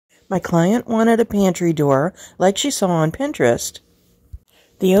My client wanted a pantry door like she saw on Pinterest.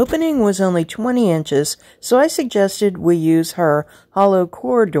 The opening was only 20 inches, so I suggested we use her hollow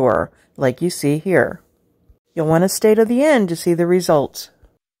core door like you see here. You'll want to stay to the end to see the results.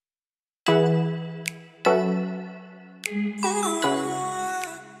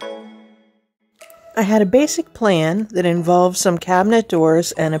 I had a basic plan that involved some cabinet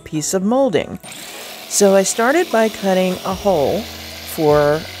doors and a piece of molding. So I started by cutting a hole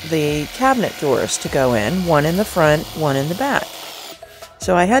for the cabinet doors to go in, one in the front, one in the back.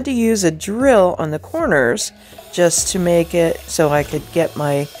 So I had to use a drill on the corners just to make it so I could get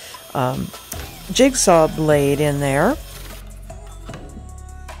my jigsaw blade in there.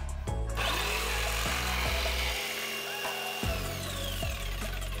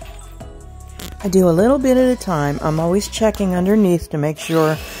 I do a little bit at a time. I'm always checking underneath to make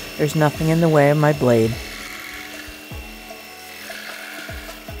sure there's nothing in the way of my blade.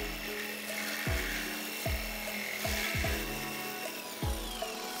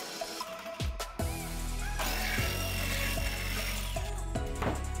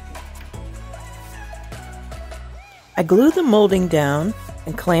 I glue the molding down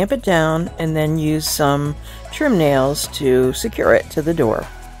and clamp it down and then use some trim nails to secure it to the door.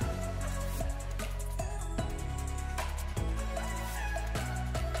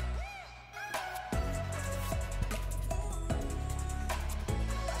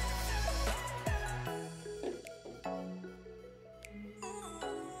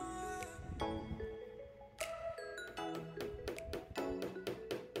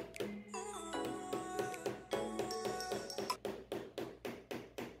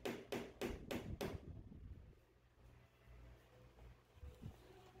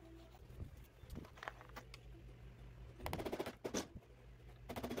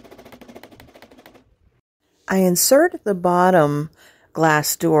 I insert the bottom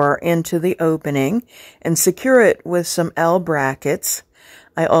glass door into the opening and secure it with some L brackets.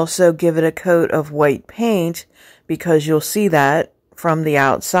 I also give it a coat of white paint because you'll see that from the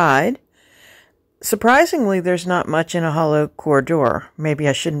outside. Surprisingly, there's not much in a hollow core door. Maybe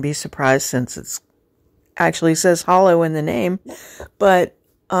I shouldn't be surprised since it actually says hollow in the name, but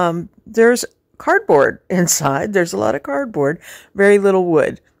there's cardboard inside. There's a lot of cardboard, very little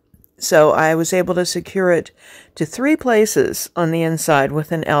wood. So I was able to secure it to 3 places on the inside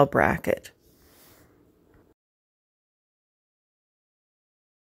with an L bracket.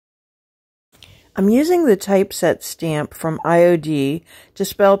 I'm using the typeset stamp from IOD to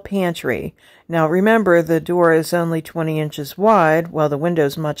spell Pantry. Now remember, the door is only 20 inches wide, while the window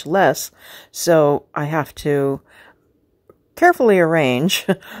is much less, so I have to carefully arrange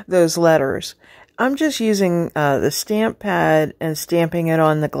those letters. I'm just using the stamp pad and stamping it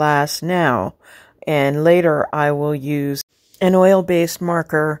on the glass now, and later I will use an oil-based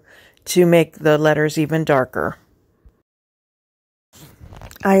marker to make the letters even darker.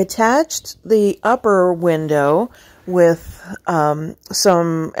 I attached the upper window with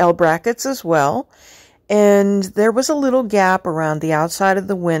some L brackets as well, and there was a little gap around the outside of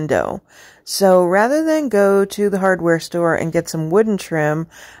the window. So rather than go to the hardware store and get some wooden trim,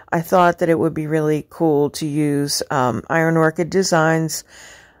 I thought that it would be really cool to use Iron Orchid Designs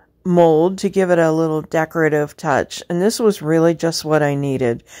mold to give it a little decorative touch. And this was really just what I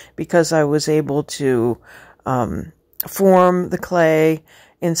needed because I was able to form the clay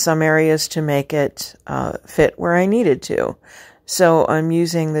in some areas to make it fit where I needed to. So I'm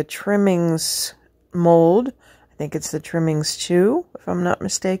using the Trimmings mold. I think it's the Trimmings 2, if I'm not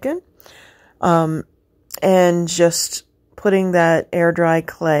mistaken. And just putting that air dry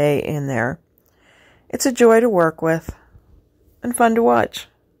clay in there. It's a joy to work with and fun to watch.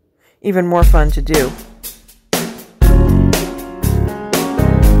 Even more fun to do.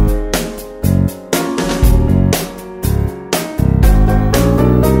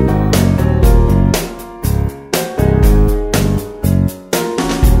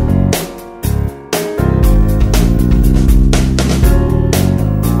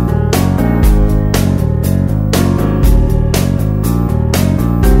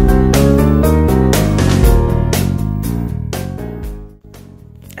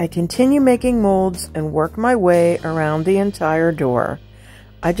 I continue making molds and work my way around the entire door.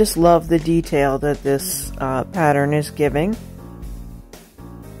 I just love the detail that this pattern is giving.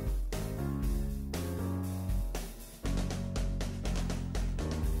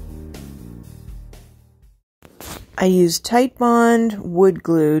 I use Titebond wood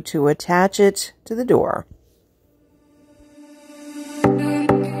glue to attach it to the door.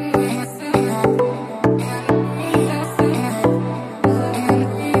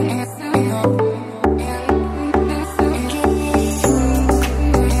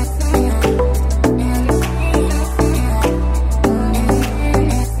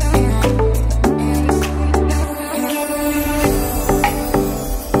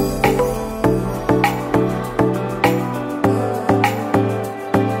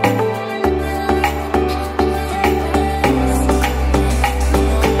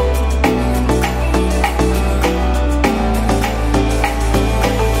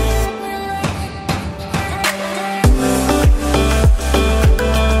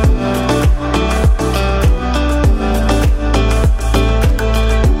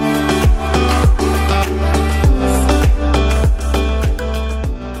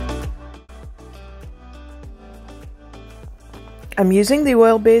 I'm using the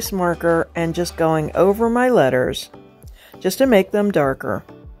oil-based marker and just going over my letters just to make them darker.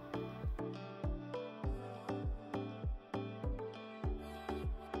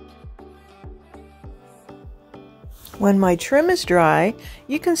 When my trim is dry,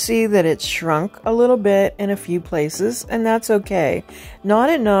 you can see that it's shrunk a little bit in a few places, and that's okay.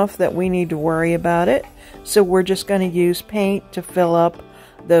 Not enough that we need to worry about it, so we're just going to use paint to fill up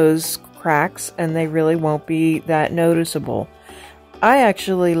those cracks, and they really won't be that noticeable. I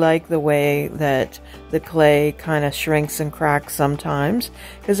actually like the way that the clay kind of shrinks and cracks sometimes,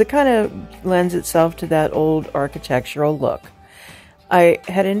 because it kind of lends itself to that old architectural look. I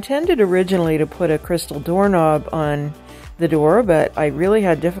had intended originally to put a crystal doorknob on the door, but I really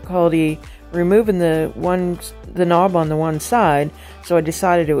had difficulty removing the knob on the one side, so I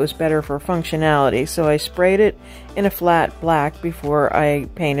decided it was better for functionality. So I sprayed it in a flat black before I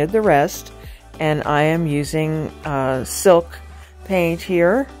painted the rest, and I am using silk paint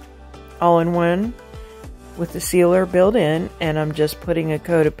here, all in one, with the sealer built in, and I'm just putting a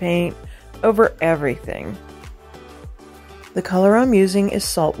coat of paint over everything. The color I'm using is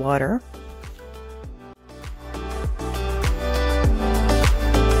saltwater.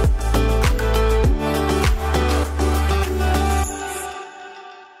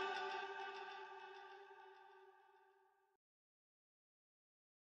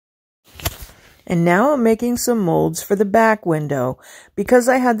 And now I'm making some molds for the back window because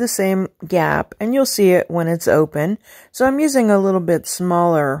I had the same gap, and you'll see it when it's open. So I'm using a little bit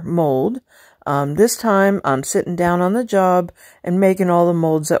smaller mold. This time I'm sitting down on the job and making all the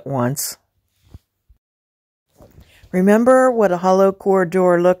molds at once. Remember what a hollow core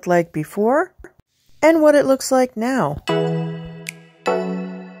door looked like before and what it looks like now.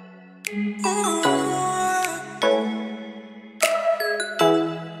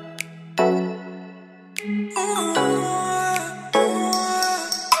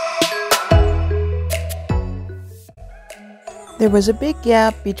 There was a big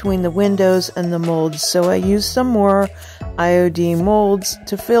gap between the windows and the molds, so I used some more IOD molds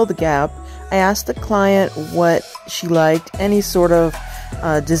to fill the gap. I asked the client what she liked, any sort of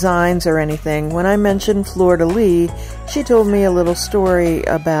designs or anything. When I mentioned fleur-de-lis, she told me a little story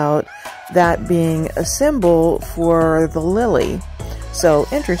about that being a symbol for the lily. So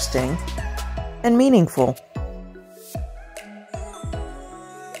interesting and meaningful.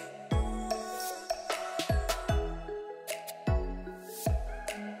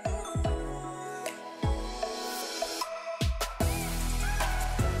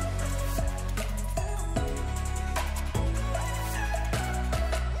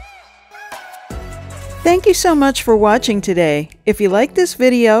 Thank you so much for watching today. If you like this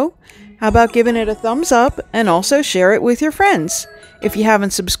video, how about giving it a thumbs up and also share it with your friends? If you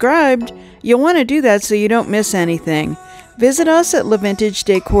haven't subscribed, you'll want to do that so you don't miss anything. Visit us at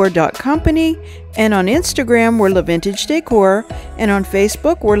LaVintageDecor.company, and on Instagram we're LaVintageDecor, and on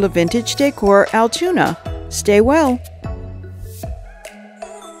Facebook we're LaVintageDecor Altoona. Stay well.